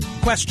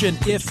Question,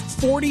 if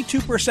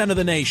 42% of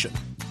the nation,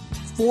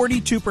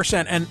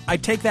 42%, and I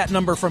take that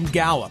number from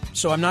Gallup,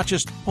 so I'm not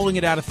just pulling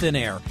it out of thin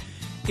air,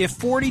 if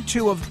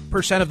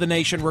 42% of the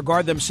nation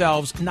regard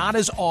themselves not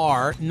as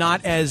R,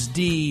 not as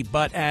D,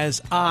 but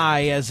as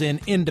I, as in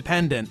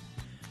independent,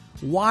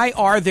 why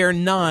are there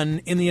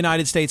none in the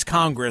United States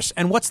Congress?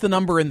 And what's the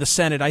number in the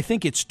Senate? I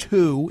think it's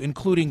 2,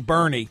 including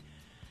Bernie,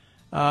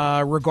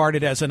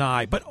 regarded as an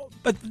I. But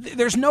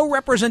there's no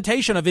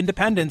representation of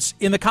independents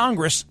in the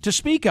Congress to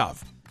speak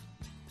of.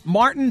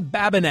 Martin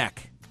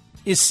Babinec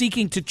is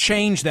seeking to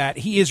change that.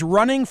 He is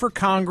running for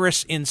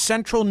Congress in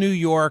central New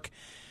York.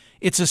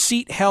 It's a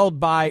seat held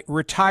by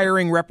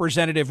retiring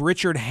Representative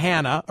Richard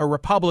Hanna, a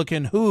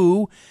Republican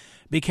who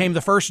became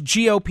the first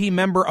GOP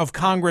member of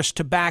Congress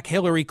to back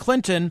Hillary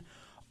Clinton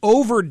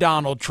over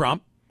Donald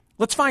Trump.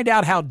 Let's find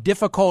out how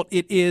difficult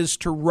it is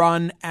to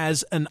run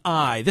as an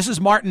I. This is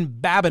Martin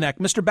Babinec.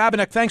 Mr.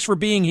 Babinec, thanks for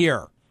being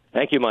here.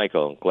 Thank you,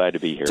 Michael. Glad to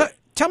be here.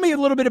 Tell me a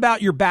little bit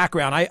about your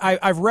background.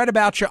 I've read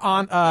about you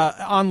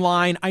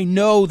online. I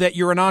know that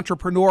you're an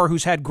entrepreneur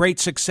who's had great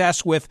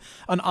success with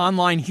an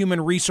online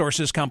human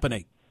resources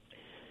company.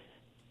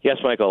 Yes,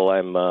 Michael.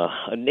 I'm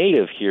a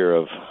native here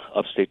of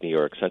upstate New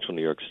York, central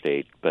New York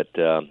State, but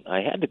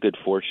I had the good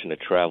fortune to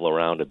travel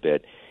around a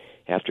bit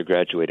after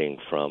graduating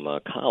from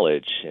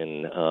college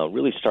and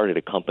really started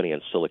a company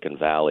in Silicon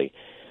Valley,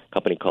 a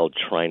company called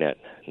TriNet,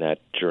 and that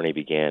journey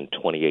began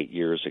 28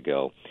 years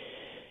ago.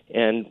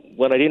 And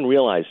what I didn't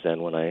realize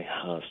then when I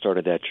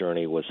started that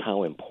journey was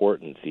how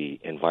important the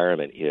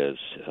environment is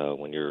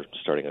when you're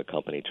starting a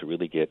company to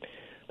really get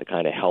the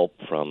kind of help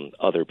from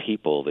other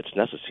people that's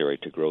necessary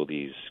to grow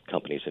these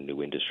companies in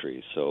new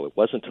industries. So it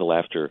wasn't until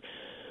after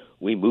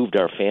we moved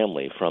our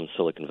family from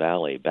Silicon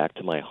Valley back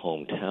to my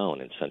hometown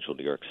in central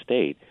New York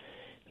State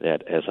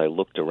that as I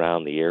looked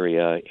around the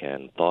area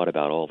and thought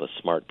about all the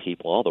smart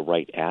people, all the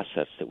right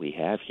assets that we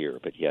have here,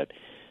 but yet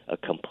a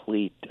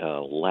complete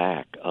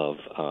lack of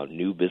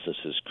new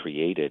businesses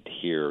created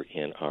here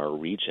in our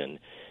region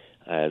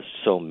as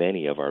so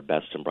many of our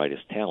best and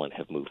brightest talent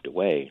have moved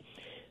away.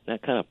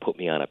 That kind of put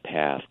me on a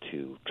path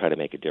to try to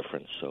make a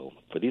difference. So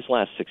for these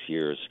last 6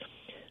 years,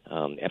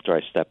 after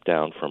I stepped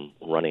down from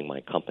running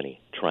my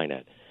company,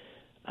 TriNet,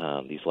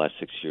 these last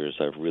 6 years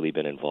I've really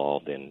been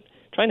involved in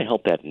trying to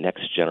help that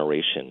next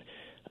generation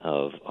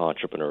of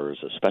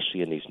entrepreneurs,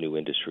 especially in these new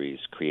industries,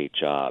 create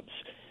jobs.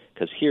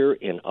 Because here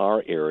in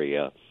our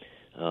area,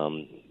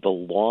 the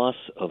loss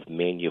of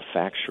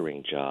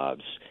manufacturing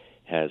jobs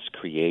has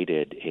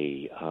created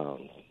a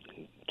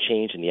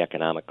change in the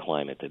economic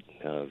climate that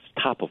is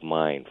top of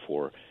mind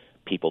for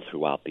people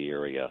throughout the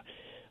area.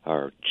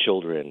 Our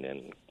children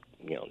and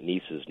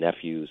nieces,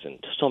 nephews,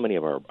 and so many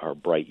of our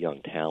bright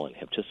young talent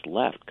have just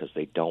left because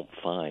they don't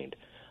find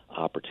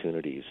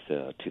opportunities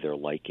to their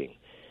liking.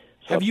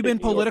 So have you been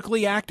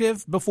politically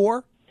active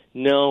before?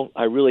 No,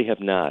 I really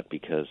have not,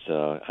 because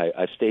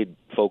I stayed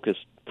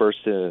focused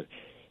first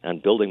on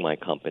building my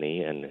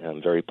company, and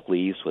I'm very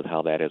pleased with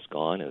how that has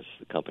gone as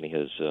the company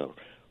has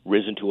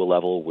risen to a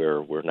level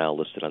where we're now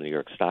listed on the New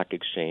York Stock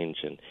Exchange,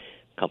 and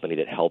a company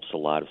that helps a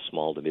lot of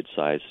small to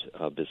mid-sized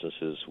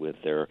businesses with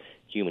their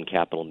human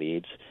capital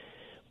needs.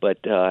 But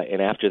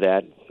and after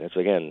that, as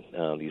again,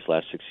 these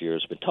last 6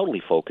 years, been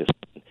totally focused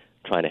on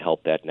trying to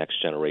help that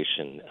next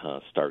generation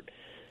start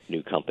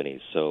new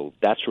companies. So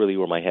that's really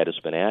where my head has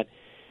been at.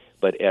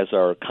 But as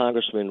our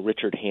Congressman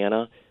Richard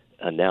Hanna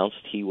announced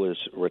he was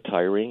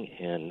retiring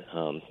in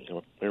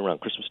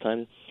around Christmas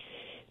time,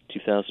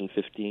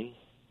 2015,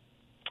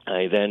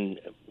 I then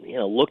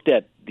looked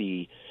at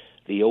the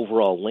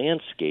overall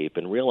landscape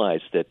and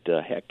realized that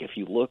heck, if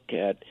you look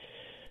at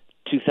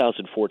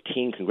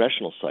 2014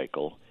 congressional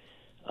cycle,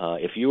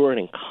 if you were an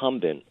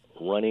incumbent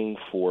running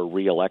for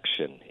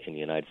re-election in the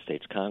United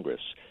States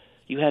Congress,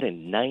 you had a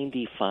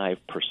 95%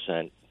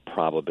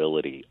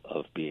 probability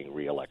of being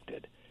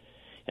reelected.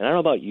 And I don't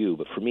know about you,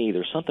 but for me,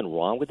 there's something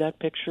wrong with that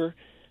picture,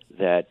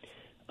 that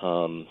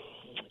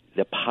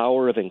the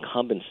power of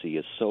incumbency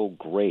is so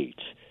great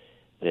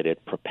that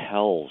it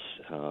propels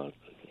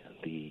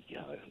the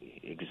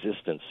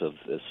existence of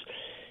this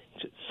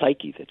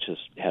psyche that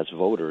just has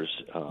voters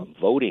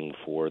voting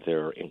for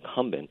their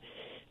incumbent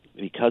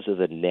because of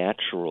the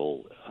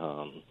natural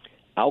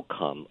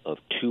outcome of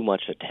too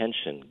much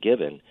attention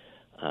given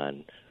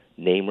on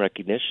name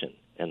recognition,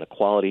 and the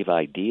quality of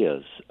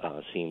ideas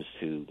seems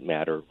to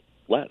matter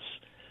less.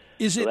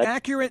 Is it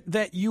accurate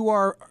that you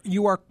are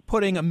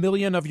putting $1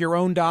 million of your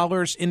own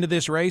dollars into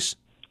this race?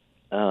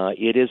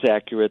 It is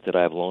accurate that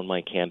I've loaned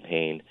my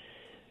campaign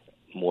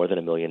more than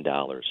 $1 million,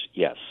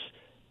 yes.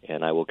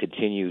 And I will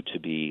continue to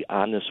be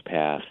on this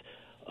path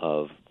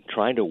of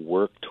trying to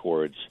work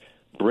towards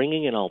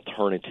bringing an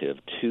alternative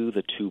to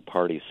the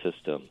two-party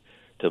system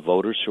to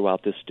voters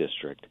throughout this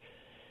district,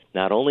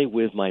 not only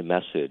with my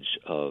message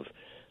of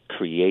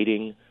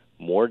creating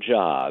more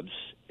jobs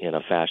in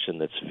a fashion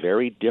that's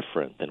very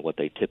different than what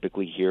they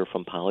typically hear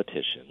from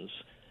politicians,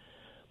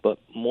 but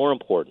more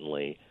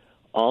importantly,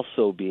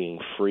 also being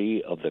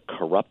free of the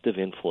corruptive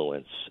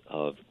influence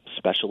of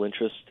special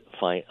interest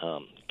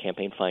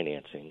campaign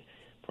financing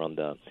from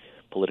the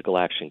political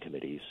action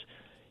committees,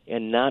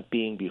 and not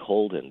being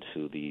beholden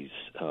to these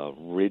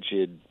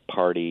rigid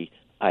party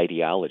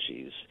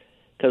ideologies.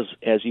 Because,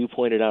 as you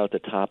pointed out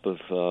at the top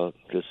of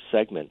this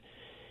segment,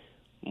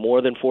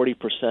 more than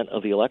 40%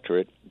 of the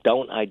electorate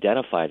don't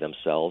identify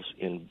themselves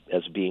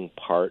as being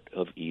part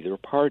of either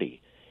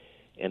party.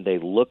 And they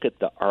look at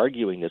the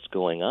arguing that's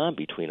going on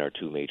between our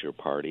two major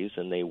parties,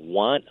 and they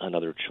want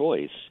another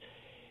choice.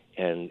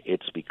 And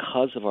it's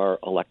because of our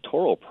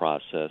electoral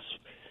process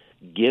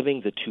giving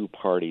the two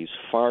parties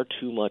far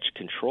too much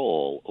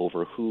control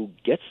over who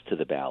gets to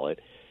the ballot,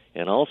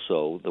 and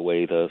also the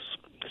way the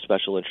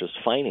special interest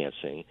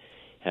financing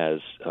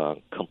has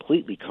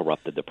completely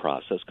corrupted the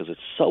process, because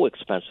it's so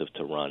expensive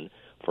to run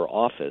for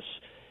office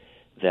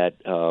that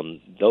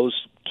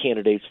those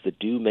candidates that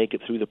do make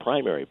it through the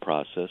primary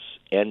process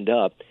end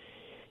up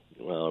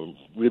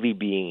really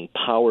being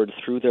powered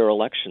through their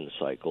election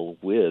cycle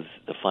with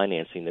the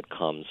financing that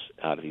comes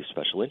out of these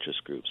special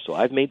interest groups. So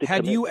I've made the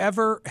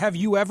commitment. Have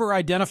you ever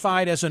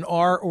identified as an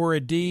R or a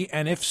D,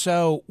 and if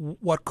so,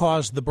 what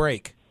caused the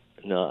break?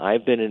 No,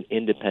 I've been an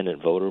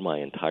independent voter my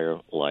entire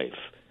life,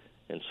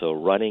 and so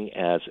running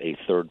as a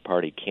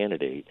third-party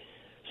candidate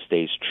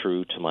stays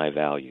true to my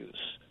values.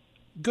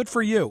 Good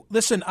for you.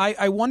 Listen,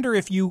 I wonder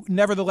if you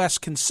nevertheless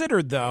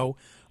considered, though,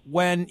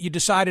 when you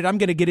decided I'm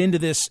going to get into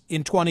this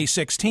in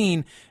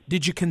 2016,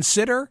 did you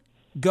consider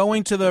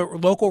going to the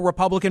local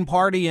Republican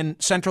Party in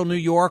central New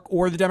York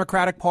or the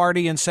Democratic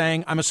Party and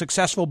saying, I'm a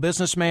successful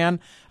businessman,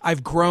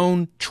 I've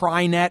grown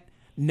TriNet,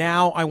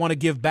 now I want to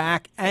give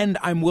back, and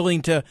I'm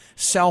willing to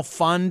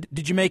self-fund?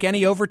 Did you make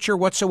any overture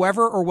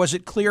whatsoever, or was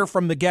it clear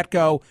from the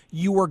get-go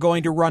you were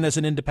going to run as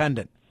an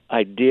independent?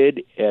 I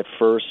did at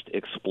first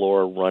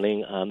explore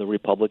running on the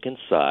Republican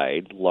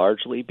side,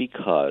 largely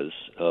because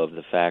of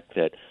the fact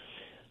that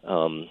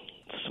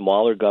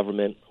smaller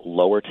government,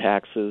 lower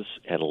taxes,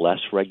 and less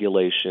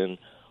regulation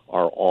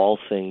are all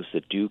things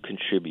that do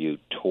contribute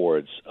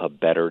towards a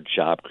better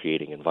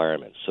job-creating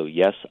environment. So,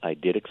 yes, I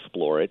did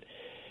explore it,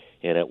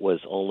 and it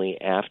was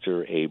only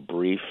after a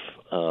brief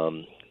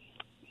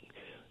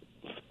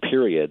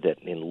period that,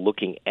 in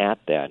looking at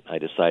that, I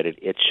decided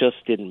it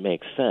just didn't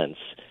make sense,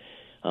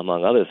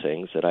 among other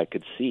things, that I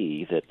could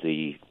see that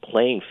the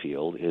playing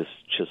field is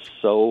just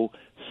so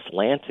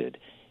slanted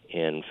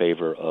in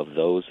favor of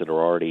those that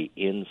are already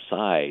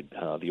inside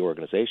the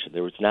organization.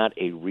 There was not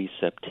a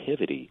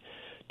receptivity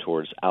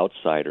towards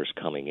outsiders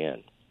coming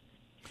in.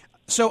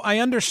 So I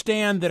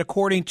understand that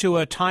according to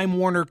a Time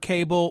Warner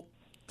Cable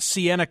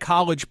Siena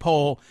College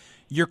poll,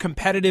 you're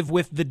competitive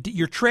with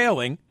you're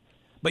trailing,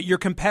 but you're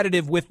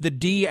competitive with the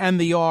D and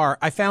the R.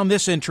 I found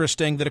this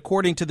interesting, that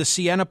according to the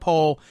Siena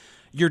poll,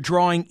 you're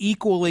drawing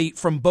equally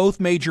from both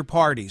major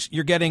parties.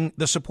 You're getting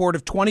the support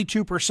of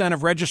 22%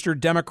 of registered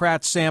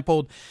Democrats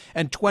sampled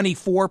and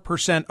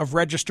 24% of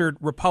registered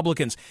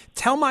Republicans.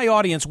 Tell my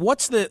audience,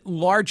 what's the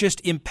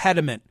largest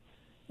impediment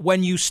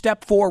when you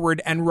step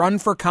forward and run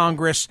for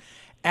Congress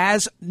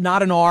as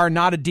not an R,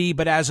 not a D,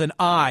 but as an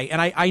I? And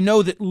I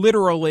know that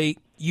literally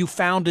you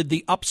founded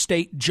the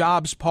Upstate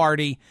Jobs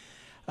Party,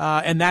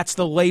 and that's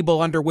the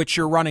label under which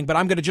you're running, but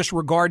I'm going to just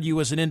regard you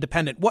as an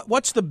independent.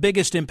 What's the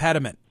biggest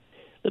impediment?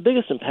 The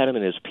biggest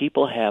impediment is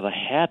people have a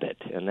habit,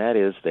 and that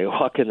is they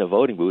walk in the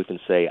voting booth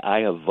and say, I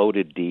have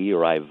voted D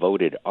or I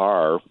voted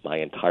R my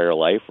entire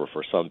life or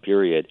for some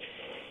period.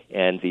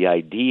 And the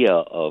idea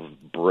of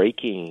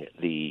breaking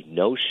the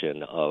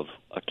notion of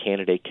a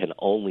candidate can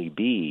only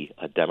be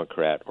a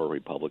Democrat or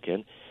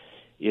Republican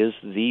is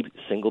the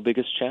single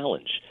biggest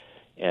challenge.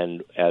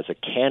 And as a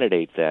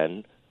candidate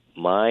then,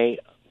 my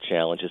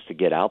challenge is to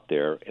get out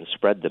there and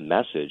spread the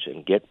message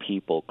and get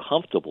people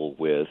comfortable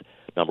with,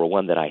 number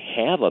one, that I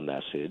have a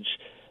message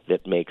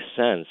that makes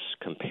sense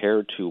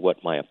compared to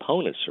what my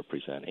opponents are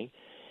presenting.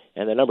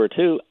 And then number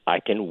two, I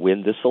can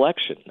win this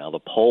election. Now, the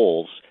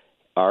polls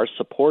are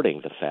supporting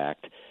the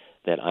fact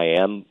that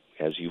I am,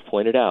 as you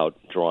pointed out,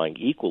 drawing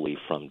equally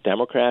from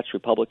Democrats,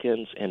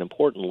 Republicans, and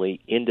importantly,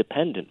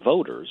 independent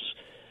voters,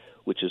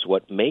 which is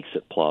what makes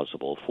it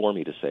plausible for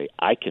me to say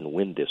I can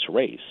win this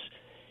race.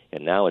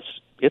 And now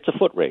it's a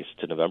foot race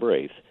to November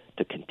 8th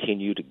to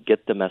continue to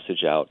get the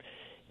message out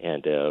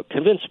and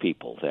convince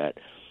people that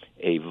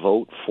a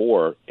vote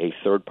for a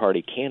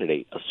third-party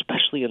candidate,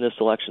 especially in this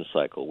election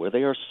cycle where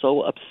they are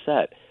so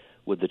upset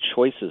with the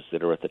choices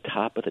that are at the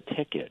top of the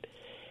ticket,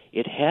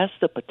 it has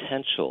the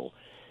potential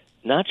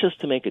not just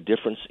to make a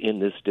difference in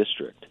this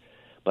district,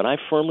 but I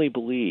firmly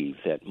believe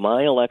that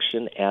my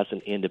election as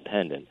an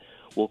independent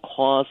will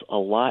cause a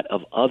lot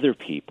of other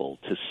people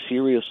to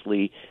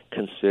seriously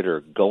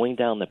consider going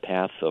down the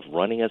path of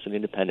running as an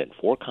independent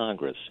for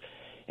Congress.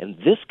 And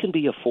this can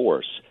be a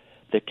force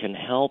that can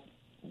help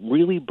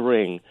really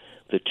bring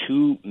the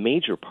two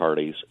major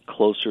parties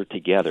closer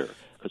together.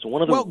 Because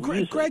one of the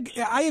reasons... Greg,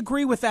 I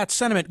agree with that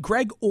sentiment.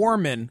 Greg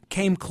Orman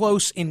came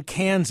close in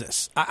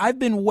Kansas. I've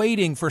been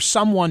waiting for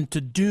someone to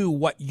do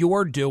what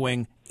you're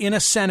doing in a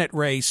Senate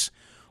race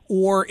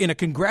or in a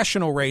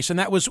congressional race. And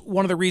that was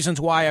one of the reasons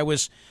why I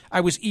was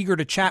eager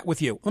to chat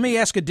with you. Let me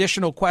ask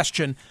additional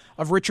question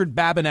of Richard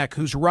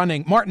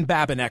Babinec, Martin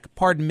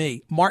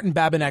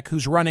Babinec,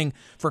 who's running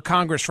for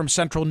Congress from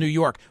Central New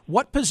York.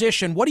 What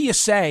do you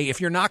say if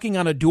you're knocking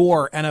on a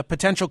door and a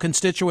potential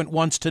constituent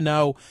wants to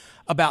know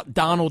about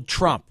Donald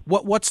Trump?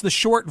 What's the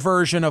short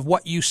version of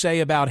what you say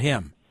about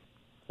him?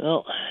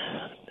 Well,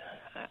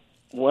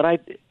 what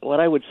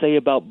I would say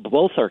about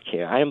both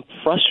I am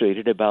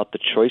frustrated about the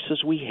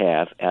choices we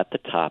have at the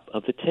top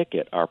of the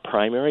ticket. Our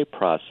primary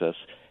process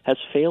has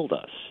failed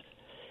us.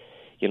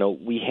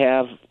 We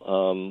have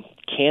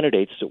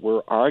candidates that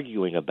we're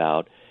arguing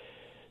about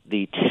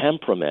the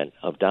temperament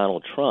of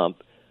Donald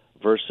Trump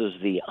versus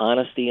the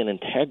honesty and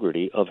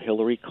integrity of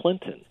Hillary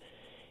Clinton.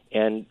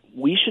 And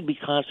we should be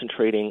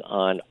concentrating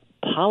on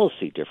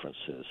policy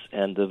differences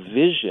and the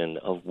vision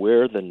of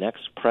where the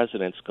next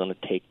president's going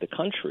to take the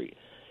country.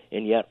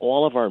 And yet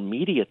all of our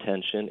media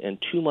attention and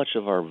too much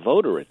of our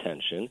voter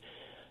attention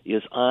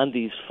is on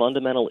these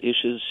fundamental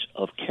issues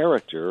of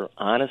character,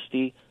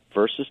 honesty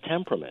versus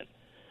temperament.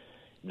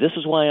 This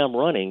is why I'm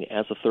running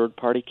as a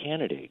third-party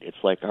candidate.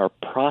 It's like our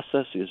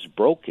process is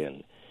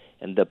broken,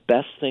 and the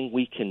best thing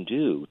we can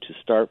do to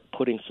start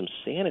putting some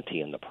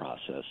sanity in the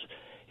process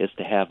is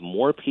to have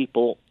more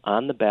people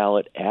on the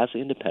ballot as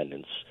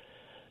independents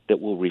that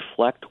will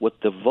reflect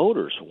what the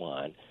voters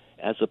want,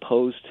 as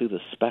opposed to the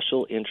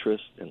special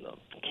interest and the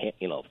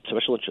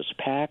special interest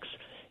PACs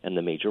and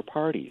the major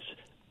parties,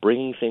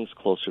 bringing things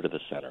closer to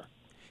the center.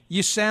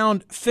 You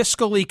sound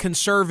fiscally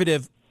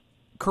conservative.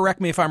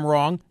 Correct me if I'm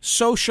wrong.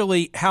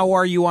 Socially, how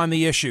are you on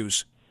the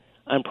issues?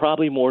 I'm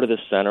probably more to the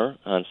center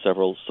on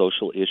several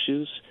social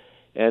issues.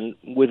 And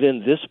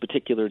within this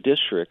particular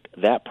district,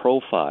 that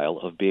profile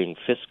of being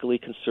fiscally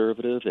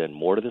conservative and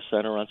more to the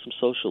center on some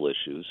social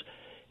issues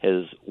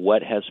is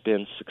what has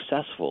been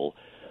successful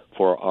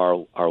for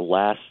our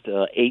last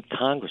 8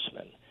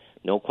 congressmen.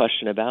 No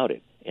question about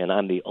it. And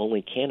I'm the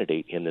only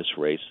candidate in this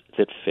race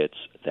that fits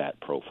that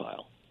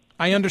profile.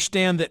 I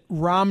understand that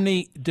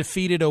Romney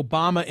defeated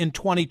Obama in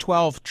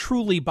 2012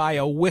 truly by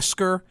a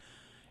whisker,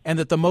 and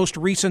that the most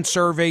recent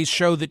surveys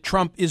show that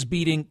Trump is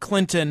beating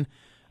Clinton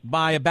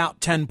by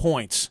about 10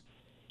 points.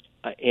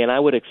 And I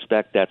would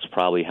expect that's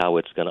probably how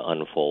it's going to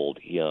unfold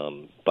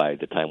by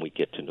the time we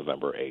get to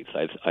November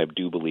 8th. I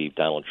do believe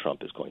Donald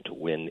Trump is going to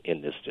win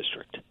in this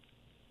district.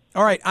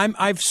 All right,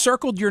 I've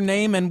circled your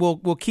name, and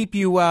we'll keep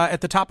you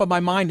at the top of my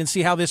mind and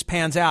see how this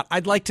pans out.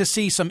 I'd like to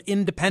see some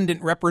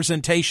independent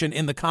representation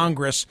in the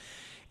Congress,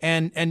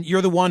 and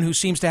you're the one who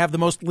seems to have the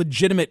most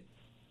legitimate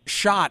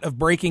shot of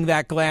breaking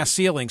that glass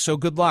ceiling. So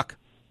good luck.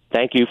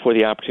 Thank you for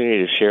the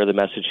opportunity to share the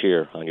message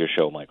here on your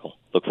show, Michael.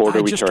 Look forward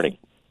to returning.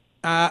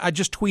 I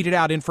just tweeted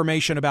out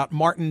information about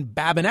Martin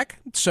Babinec.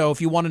 So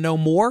if you want to know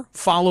more,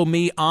 follow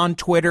me on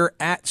Twitter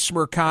at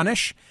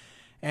Smerconish,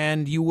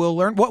 and you will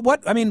learn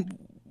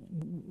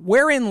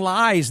wherein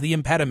lies the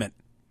impediment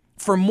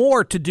for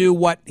Moore to do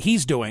what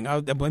he's doing.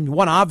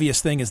 One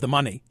obvious thing is the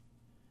money,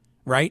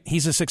 right?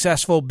 He's a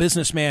successful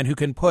businessman who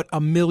can put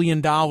 $1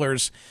 million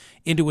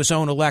into his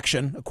own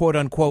election, a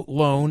quote-unquote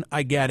loan.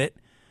 I get it.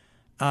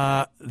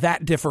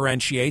 That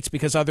differentiates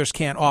because others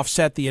can't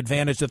offset the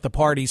advantage that the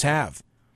parties have.